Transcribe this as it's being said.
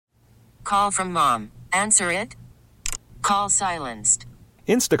Call from mom. Answer it. Call silenced.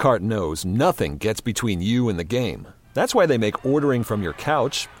 Instacart knows nothing gets between you and the game. That's why they make ordering from your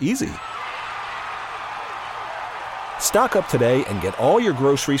couch easy. Stock up today and get all your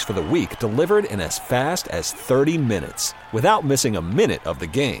groceries for the week delivered in as fast as 30 minutes without missing a minute of the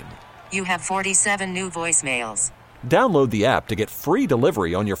game. You have 47 new voicemails. Download the app to get free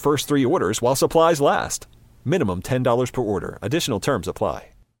delivery on your first 3 orders while supplies last. Minimum $10 per order. Additional terms apply.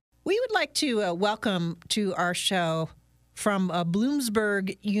 We would like to welcome to our show from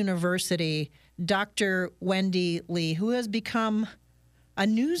Bloomsburg University, Dr. Wendy Lee, who has become a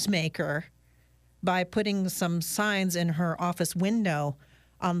newsmaker by putting some signs in her office window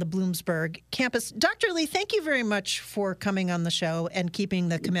on the Bloomsburg campus. Dr. Lee, thank you very much for coming on the show and keeping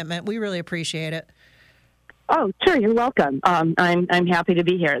the commitment. We really appreciate it. Oh, sure, you're welcome. I'm happy to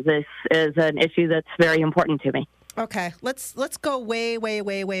be here. This is an issue that's very important to me. Okay, let's go way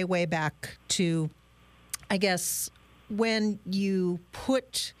back to, I guess, when you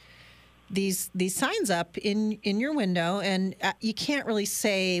put these signs up in your window, and you can't really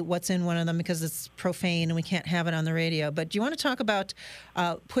say what's in one of them because it's profane and we can't have it on the radio. But do you want to talk about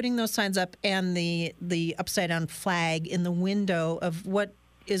putting those signs up and the upside down flag in the window of what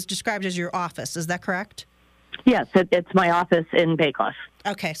is described as your office? Is that correct? Yes, it's my office in Baycliff.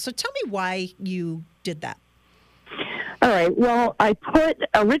 Okay, so tell me why you did that. All right. Well, I put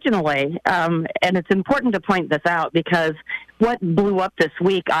originally, and it's important to point this out because what blew up this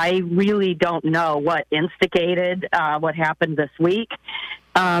week, I really don't know what instigated what happened this week.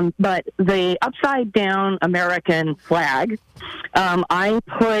 But the upside down American flag, I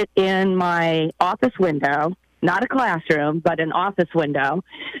put in my office window, not a classroom, but an office window,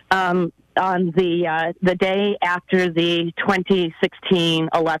 on the day after the 2016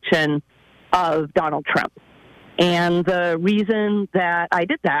 election of Donald Trump. And the reason that I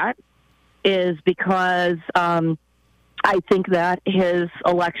did that is because I think that his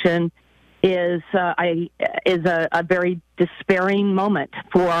election is a very despairing moment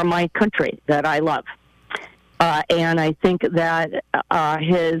for my country that I love. And I think that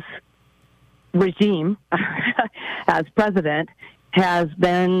his regime as president has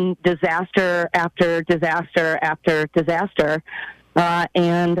been disaster after disaster after disaster.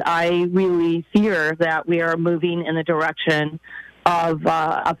 And I really fear that we are moving in the direction of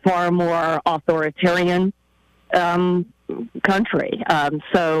a far more authoritarian country.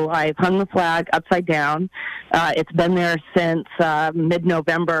 So I've hung the flag upside down. It's been there since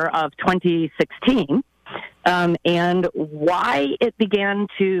mid-November of 2016. And why it began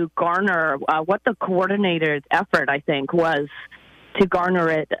to garner, what the coordinated effort, I think, was to garner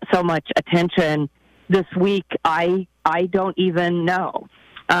it so much attention this week, I don't even know.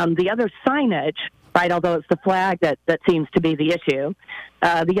 The other signage, right, although it's the flag that seems to be the issue,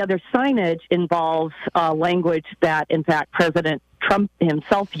 the other signage involves language that, in fact, President Trump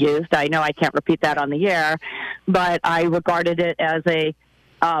himself used. I know I can't repeat that on the air, but I regarded it as a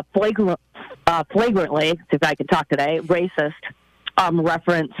flagrantly, if I can talk today, racist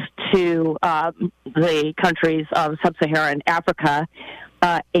reference to the countries of sub-Saharan Africa.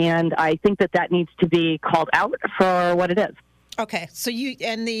 And I think that needs to be called out for what it is. Okay, so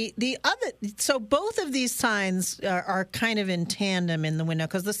so both of these signs are kind of in tandem in the window,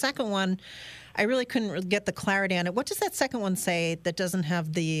 because the second one, I really couldn't get the clarity on it. What does that second one say that doesn't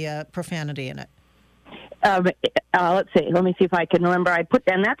have the profanity in it? Let's see. Let me see if I can remember.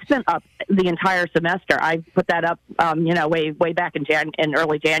 And that's been up the entire semester. I put that up, way back in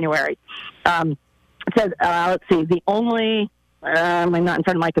early January. It says, let's see. The only I'm not in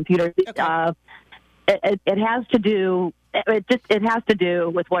front of my computer. Okay. It has to do. It has to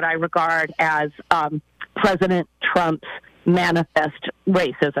do with what I regard as President Trump's manifest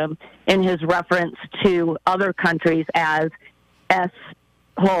racism in his reference to other countries as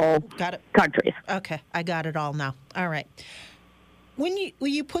countries. Okay, I got it all now. All right. When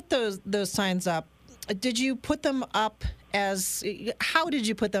you put those signs up, did you put them up how did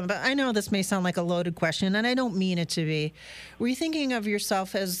you put them? But I know this may sound like a loaded question, and I don't mean it to be. Were you thinking of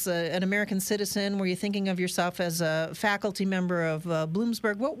yourself as an American citizen? Were you thinking of yourself as a faculty member of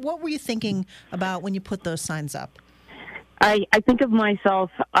Bloomsburg? What were you thinking about when you put those signs up? I think of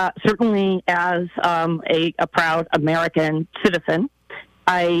myself certainly as a proud American citizen.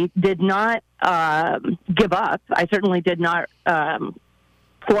 I did not give up. I certainly did not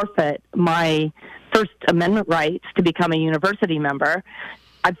forfeit my First Amendment rights to become a university member.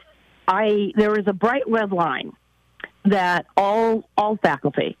 There is a bright red line that all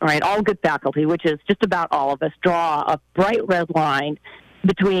faculty, right, all good faculty, which is just about all of us, draw a bright red line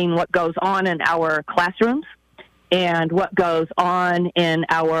between what goes on in our classrooms and what goes on in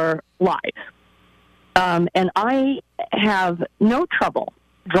our lives. And I have no trouble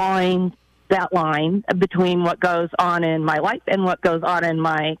drawing that line between what goes on in my life and what goes on in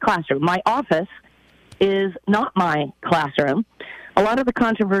my classroom. My office is not my classroom. A lot of the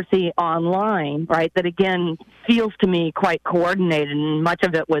controversy online, right, that again feels to me quite coordinated, and much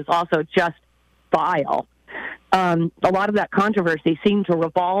of it was also just vile. A lot of that controversy seemed to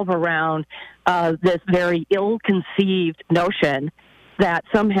revolve around this very ill-conceived notion that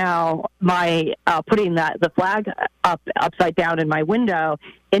somehow my putting the flag upside down in my window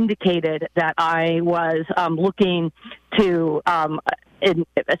indicated that I was looking to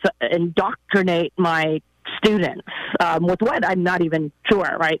indoctrinate my students with what I'm not even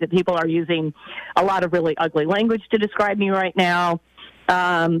sure, right? That people are using a lot of really ugly language to describe me right now.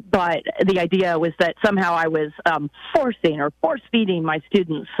 But the idea was that somehow I was forcing or force-feeding my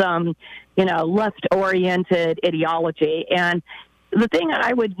students some, left-oriented ideology. And the thing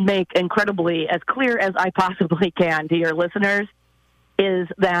I would make incredibly as clear as I possibly can to your listeners is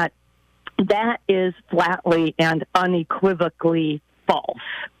that is flatly and unequivocally false.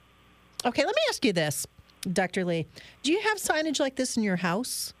 Okay, let me ask you this, Dr. Lee. Do you have signage like this in your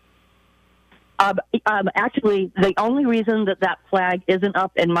house? Actually, the only reason that flag isn't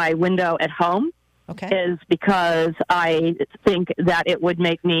up in my window at home is because I think that it would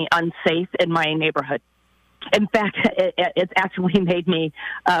make me unsafe in my neighborhood. In fact, it's actually made me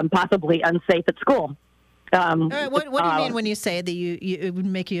possibly unsafe at school. What do you mean when you say that it would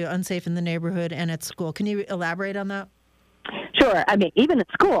make you unsafe in the neighborhood and at school? Can you elaborate on that? Sure. I mean, even at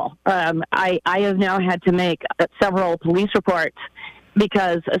school, I have now had to make several police reports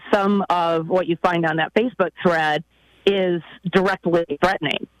because some of what you find on that Facebook thread is directly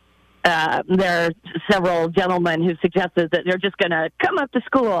threatening. There are several gentlemen who suggested that they're just going to come up to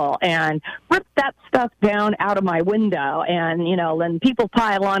school and rip that stuff down out of my window. And, then people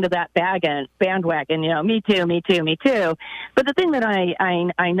pile onto that bandwagon, me too, me too, me too. But the thing that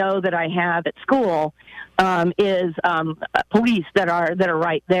I know that I have at school is police that are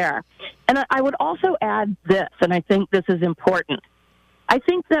right there. And I would also add this, and I think this is important. I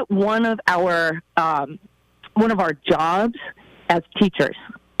think that one of our jobs as teachers,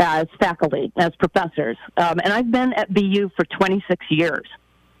 as faculty, as professors, and I've been at BU for 26 years.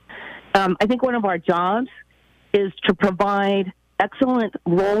 I think one of our jobs is to provide excellent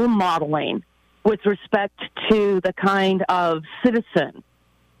role modeling with respect to the kind of citizen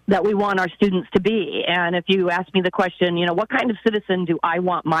that we want our students to be. And if you ask me the question, what kind of citizen do I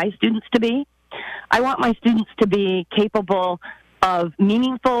want my students to be? I want my students to be capable of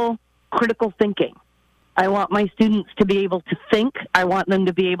meaningful, critical thinking. I want my students to be able to think. I want them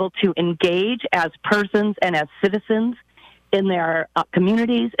to be able to engage as persons and as citizens in their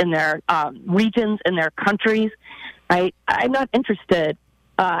communities, in their regions, in their countries. Right? I'm not interested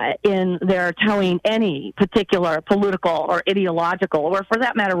in their towing any particular political or ideological, or for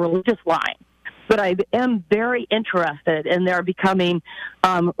that matter, religious line. But I am very interested in their becoming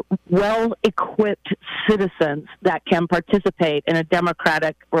well-equipped citizens that can participate in a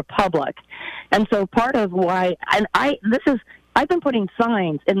democratic republic. And so part of why, I've been putting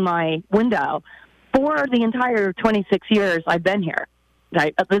signs in my window for the entire 26 years I've been here.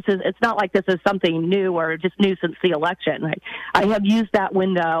 Right? It's not like this is something new or just new since the election. Right? I have used that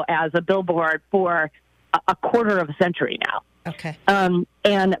window as a billboard for a quarter of a century now. Okay.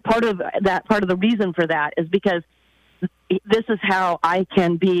 And part of the reason for that is because this is how I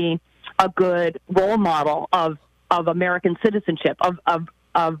can be a good role model of American citizenship, of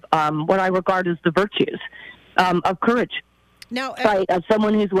what I regard as the virtues, of courage. Now, right, of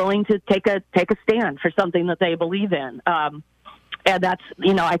someone who's willing to take a stand for something that they believe in. And that's,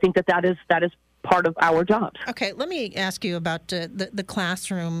 I think that is part of our jobs. Okay, let me ask you about the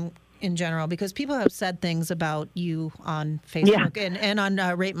classroom in general, because people have said things about you on Facebook and on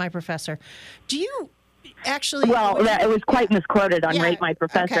Rate My Professor. Do you actually... Well, it was quite misquoted on Rate My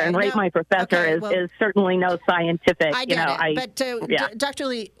Professor, and Rate My Professor is certainly no scientific... I get it, but Dr.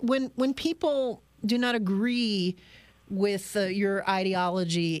 Lee, when people do not agree with your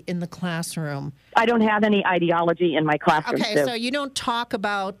ideology in the classroom... I don't have any ideology in my classroom. Okay, so you don't talk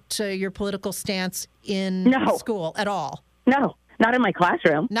about your political stance in school at all? No. Not in my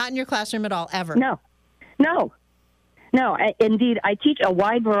classroom. Not in your classroom at all, ever? No. Indeed, I teach a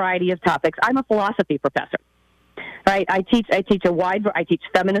wide variety of topics. I'm a philosophy professor, right? I teach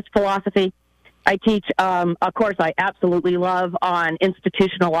feminist philosophy. I teach a course I absolutely love on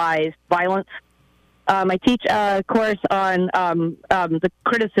institutionalized violence. I teach a course on the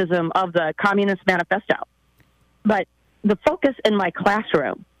criticism of the Communist Manifesto. But the focus in my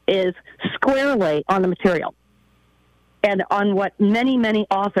classroom is squarely on the material. and on what many, many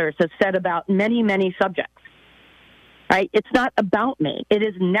authors have said about many, many subjects. Right? It's not about me. It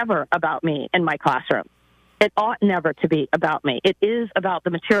is never about me in my classroom. It ought never to be about me. It is about the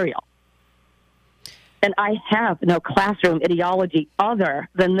material. And I have no classroom ideology other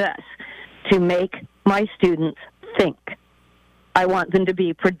than this, to make my students think. I want them to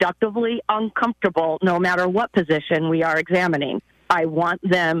be productively uncomfortable no matter what position we are examining. I want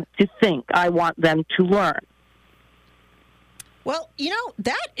them to think. I want them to learn. Well,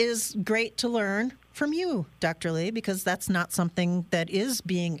 that is great to learn from you, Dr. Lee, because that's not something that is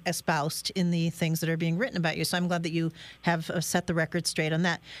being espoused in the things that are being written about you. So I'm glad that you have set the record straight on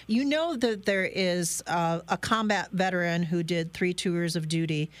that. You know that there is a combat veteran who did 3 tours of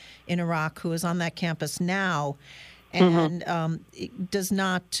duty in Iraq who is on that campus now and does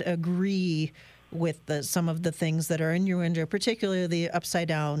not agree with some of the things that are in your window, particularly the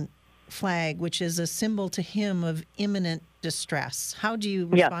upside-down flag, which is a symbol to him of imminent distress. How do you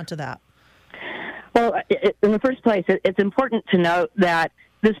respond to that? Well, in the first place, it's important to note that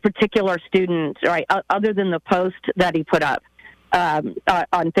this particular student, right, other than the post that he put up on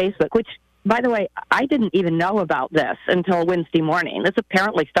Facebook, which, by the way, I didn't even know about this until Wednesday morning. This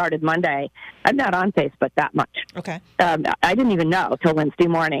apparently started Monday. I'm not on Facebook that much. Okay. I didn't even know till Wednesday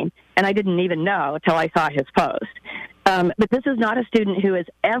morning, and I didn't even know till I saw his post. But this is not a student who has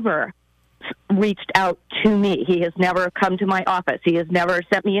ever reached out to me. He has never come to my office. He has never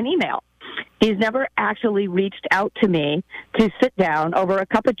sent me an email. He's never actually reached out to me to sit down over a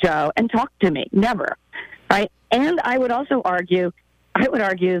cup of joe and talk to me. Never. Right? And I would argue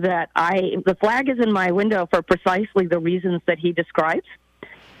that the flag is in my window for precisely the reasons that he describes.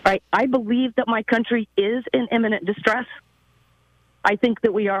 Right? I believe that my country is in imminent distress. I think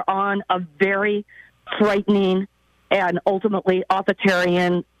that we are on a very frightening and ultimately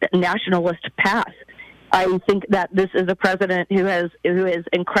authoritarian nationalist path. I think that this is a president who is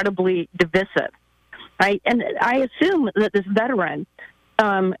incredibly divisive, right? And I assume that this veteran,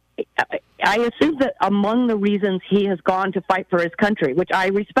 I assume that among the reasons he has gone to fight for his country, which I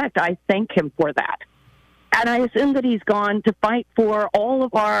respect, I thank him for that, and I assume that he's gone to fight for all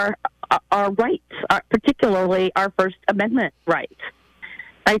of our rights, particularly our First Amendment rights.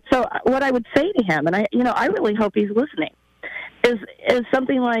 Right? So what I would say to him, and I really hope he's listening, is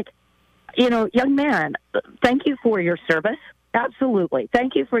something like, young man, thank you for your service. Absolutely.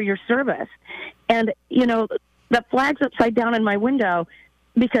 Thank you for your service. And, the flag's upside down in my window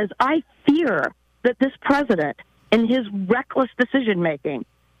because I fear that this president, in his reckless decision-making,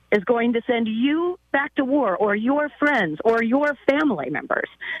 is going to send you back to war, or your friends or your family members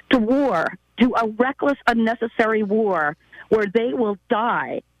to war, to a reckless, unnecessary war where they will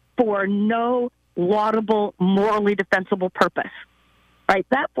die for no laudable, morally defensible purpose. Right?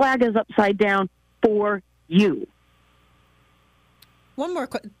 That flag is upside down for you. One more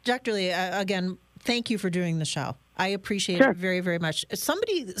question. Dr. Lee, again, thank you for doing the show. I appreciate it very, very much.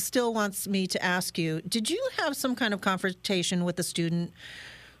 Somebody still wants me to ask you, did you have some kind of confrontation with a student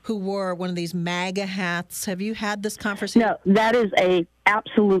who wore one of these MAGA hats? Have you had this conversation? No, that is an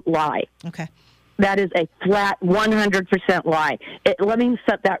absolute lie. Okay. That is a flat 100% lie. Let me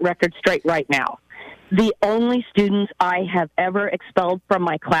set that record straight right now. The only students I have ever expelled from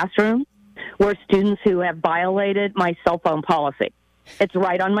my classroom were students who have violated my cell phone policy. It's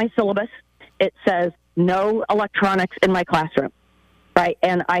right on my syllabus. It says no electronics in my classroom, right?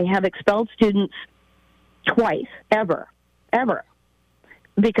 And I have expelled students twice, ever,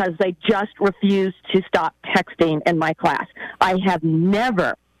 because they just refused to stop texting in my class. I have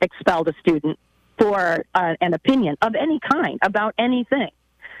never expelled a student for an opinion of any kind about anything.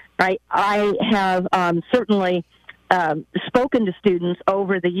 Right? I have certainly spoken to students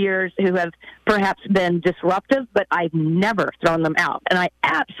over the years who have perhaps been disruptive, but I've never thrown them out. And I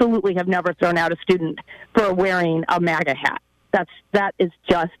absolutely have never thrown out a student for wearing a MAGA hat. That is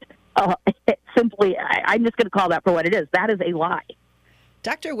just simply, I'm just going to call that for what it is. That is a lie.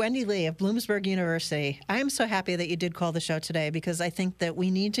 Dr. Wendy Lee of Bloomsburg University, I am so happy that you did call the show today because I think that we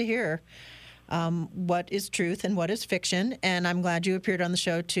need to hear what is truth and what is fiction, and I'm glad you appeared on the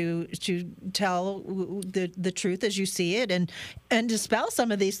show to tell the truth as you see it and dispel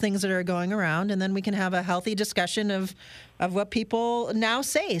some of these things that are going around, and then we can have a healthy discussion of what people now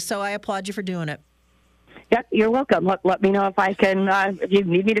say. So I applaud you for doing it. Yep, you're welcome. Let me know if I can, if you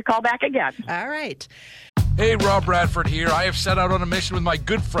need me to call back again. All right. Hey, Rob Bradford here. I have set out on a mission with my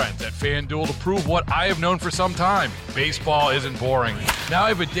good friends at FanDuel to prove what I have known for some time. Baseball isn't boring. Now I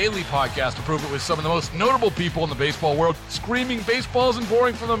have a daily podcast to prove it with some of the most notable people in the baseball world, screaming baseball isn't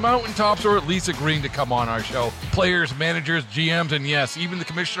boring from the mountaintops, or at least agreeing to come on our show. Players, managers, GMs, and yes, even the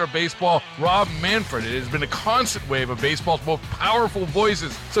commissioner of baseball, Rob Manfred. It has been a constant wave of baseball's most powerful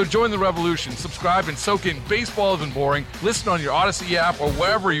voices. So join the revolution. Subscribe and soak in Baseball Isn't Boring. Listen on your Odyssey app or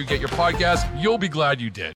wherever you get your podcasts. You'll be glad you did.